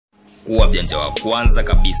kuwa mjanja wa kwanza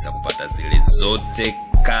kabisa kupata zile zote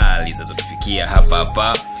kali zinazotufikia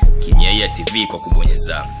hapa Kinyaiya TV kwa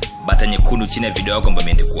kubonyeza button nyekundu chini ya video yako ambayo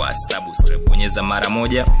imeandikwa subscribe. Bonyeza mara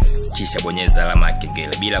moja kisha bonyeza alama ya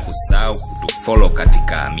kengele, bila kusahau kutufollow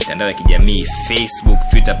katika mitandao ya kijamii Facebook,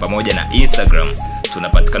 Twitter pamoja na Instagram.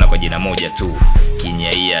 Tunapatikana kwa jina moja tu,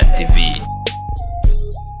 Kinyaiya TV.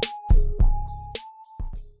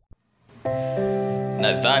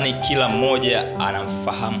 Nadhani kila mmoja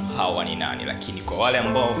anamfahamu Hawa ni nani, lakini kwa wale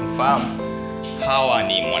ambao hawafahamu, Hawa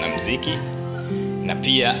ni mwanamuziki na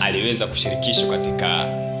pia aliweza kushirikishwa katika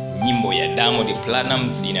nyimbo ya Diamond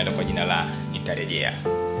Platnumz inayoenda kwa jina la Nitarejea.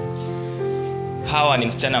 Hawa ni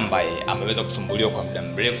msichana ambaye ameweza kusumbuliwa kwa muda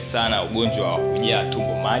mrefu sana ugonjwa wa kujaa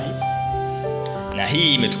tumbo maji, na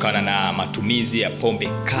hii imetokana na matumizi ya pombe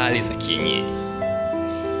kali za kienyeji.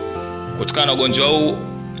 Kutokana na ugonjwa huu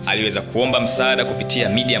aliweza kuomba msaada kupitia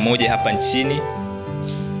media moja hapa nchini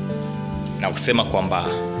na kusema kwamba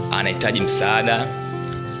anahitaji msaada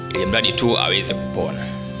ili mradi tu aweze kupona.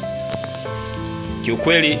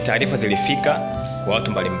 Kiukweli taarifa zilifika kwa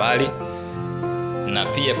watu mbalimbali, na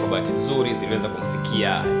pia kwa bahati nzuri ziliweza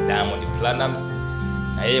kumfikia Diamond Platnumz,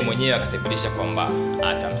 na yeye mwenyewe akathibitisha kwamba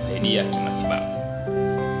atamsaidia kimatibabu.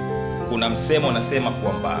 Kuna msemo unasema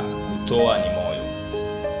kwamba kutoa ni moyo.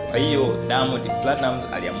 Kwa hiyo Diamond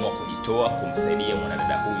Platnumz aliamua kujitoa kumsaidia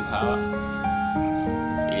mwanadada huyu Hawa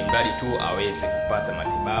ili mradi tu aweze kupata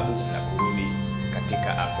matibabu na kurudi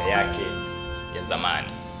katika afya yake ya zamani.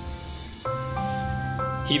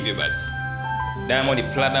 Hivyo basi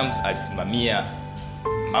Diamond Platnumz alisimamia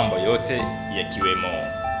mambo yote yakiwemo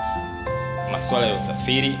masuala ya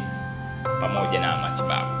usafiri pamoja na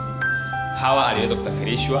matibabu. Hawa aliweza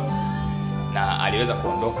kusafirishwa na aliweza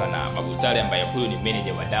kuondoka na BABU TALE ambaye huyu ni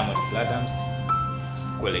manager wa Diamond Platnumz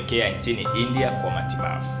kuelekea nchini India kwa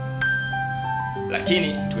matibabu.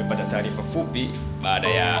 Lakini tumepata taarifa fupi baada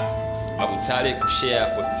ya BABU TALE kushare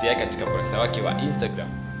post yake katika ukurasa wake wa Instagram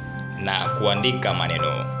na kuandika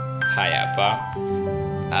maneno haya hapa: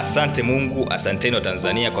 asante Mungu, asanteni wa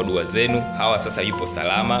Tanzania kwa dua zenu. Hawa sasa yupo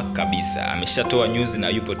salama kabisa, ameshatoa news na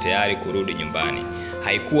yupo tayari kurudi nyumbani.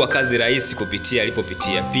 Haikuwa kazi rahisi kupitia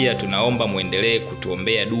alipopitia. Pia tunaomba muendelee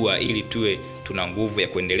kutuombea dua ili tuwe tuna nguvu ya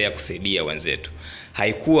kuendelea kusaidia wenzetu.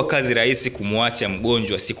 Haikuwa kazi rahisi kumwacha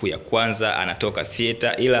mgonjwa siku ya kwanza anatoka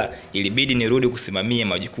theater, ila ilibidi nirudi kusimamia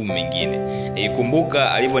majukumu mengine.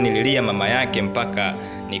 Nikumbuka alivyonililia mama yake mpaka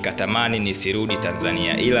nikatamani nisirudi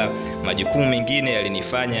Tanzania, ila majukumu mengine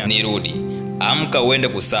yalinifanya nirudi. Amka uende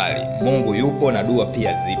kusali, Mungu yupo na dua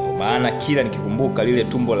pia zipo. Maana kila nikikumbuka lile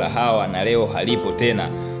tumbo la Hawa na leo halipo tena,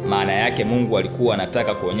 maana yake Mungu alikuwa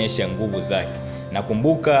anataka kuonyesha nguvu zake.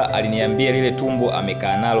 Nakumbuka aliniambia lile tumbo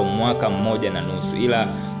amekaa nalo 1.5 mwaka, ila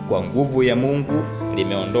kwa nguvu ya Mungu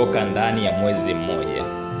limeondoka ndani ya mwezi mmoja.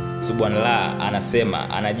 Subhanallah, anasema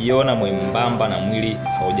anajiona mwembamba na mwili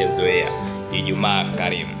haujazoea. Ijumaa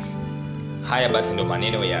karimu. Haya basi ndo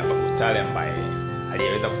maneno ya BABU TALE ambaye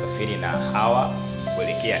aliweza kusafiri na Hawa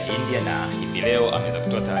kuelekea India, na hivi leo ameweza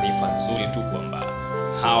kutoa taarifa nzuri tu kwamba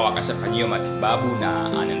Hawa akashafanyiwa matibabu na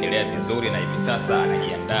anaendelea vizuri, na hivi sasa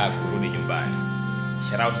anajiandaa kurudi nyumbani.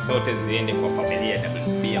 Shout zote ziende kwa familia ya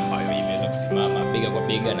WCB ambayo imeweza kusimama bega kwa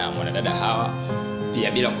bega na mwanadada Hawa,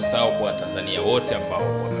 pia bila kusahau kwa Tanzania wote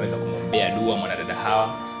ambao wameweza kumwombea dua mwanadada Hawa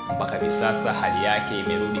mpaka hivi sasa hali yake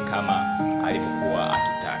imerudi kama alivyokuwa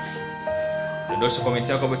akitaka. Dondosha comment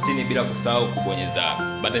yako hapo chini, bila kusahau kubonyeza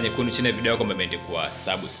button nyekundu chini ya video yako ambayo imeandikwa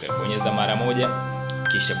subscribe. Bonyeza mara moja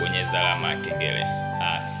kisha bonyeza alama ya kengele.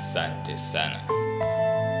 Asante sana.